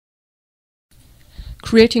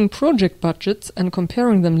Creating project budgets and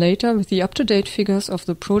comparing them later with the up-to-date figures of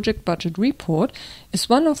the project budget report is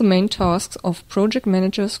one of the main tasks of project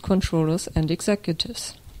managers, controllers, and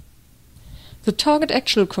executives. The target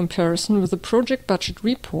actual comparison with the project budget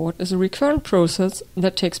report is a recurrent process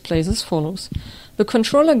that takes place as follows. The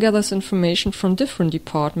controller gathers information from different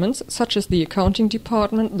departments, such as the accounting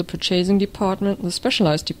department, the purchasing department, the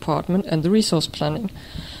specialized department, and the resource planning.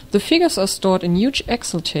 The figures are stored in huge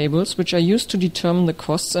Excel tables, which are used to determine the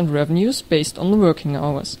costs and revenues based on the working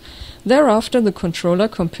hours. Thereafter, the controller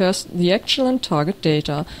compares the actual and target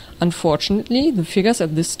data. Unfortunately, the figures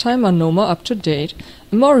at this time are no more up to date.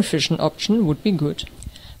 A more efficient option would be good.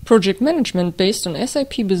 Project management based on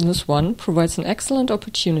SAP Business One provides an excellent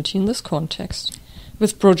opportunity in this context.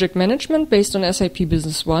 With project management based on SAP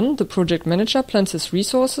Business One, the project manager plans his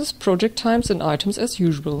resources, project times, and items as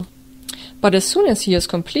usual. But as soon as he has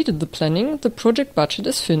completed the planning, the project budget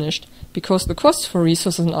is finished, because the costs for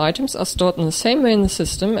resources and items are stored in the same way in the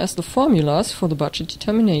system as the formulas for the budget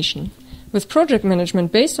determination. With project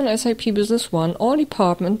management based on SAP Business One, all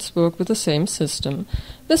departments work with the same system.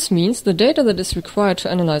 This means the data that is required to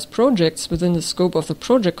analyze projects within the scope of the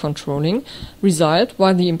project controlling reside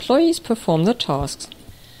while the employees perform their tasks.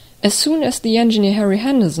 As soon as the engineer Harry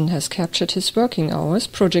Henderson has captured his working hours,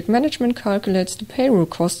 project management calculates the payroll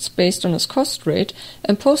costs based on his cost rate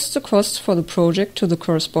and posts the costs for the project to the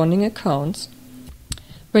corresponding accounts.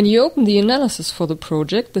 When you open the analysis for the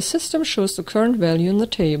project, the system shows the current value in the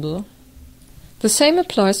table. The same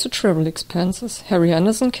applies to travel expenses. Harry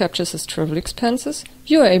Henderson captures his travel expenses.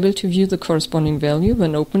 You are able to view the corresponding value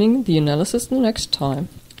when opening the analysis the next time.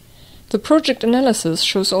 The project analysis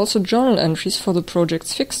shows also journal entries for the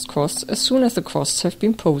project's fixed costs as soon as the costs have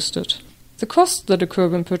been posted. The costs that occur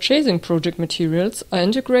when purchasing project materials are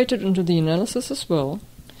integrated into the analysis as well.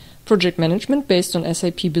 Project management based on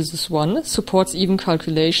SAP Business One supports even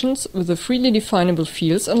calculations with the freely definable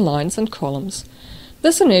fields and lines and columns.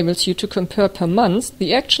 This enables you to compare per month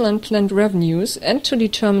the actual and planned revenues and to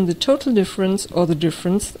determine the total difference or the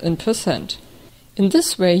difference in percent. In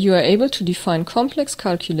this way, you are able to define complex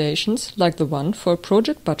calculations like the one for a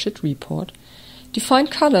project budget report.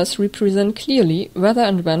 Defined colors represent clearly whether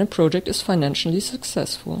and when a project is financially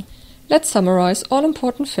successful. Let's summarize all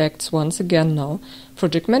important facts once again now.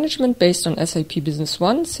 Project management based on SAP Business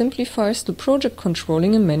One simplifies the project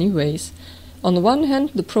controlling in many ways. On the one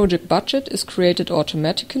hand, the project budget is created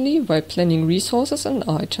automatically while planning resources and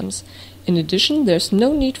items. In addition, there is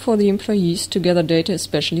no need for the employees to gather data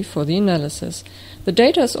especially for the analysis. The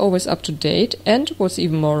data is always up to date and, what's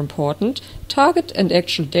even more important, target and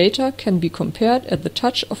actual data can be compared at the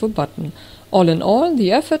touch of a button. All in all,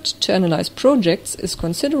 the effort to analyze projects is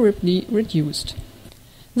considerably reduced.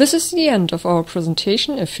 This is the end of our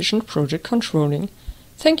presentation Efficient Project Controlling.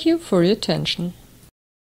 Thank you for your attention.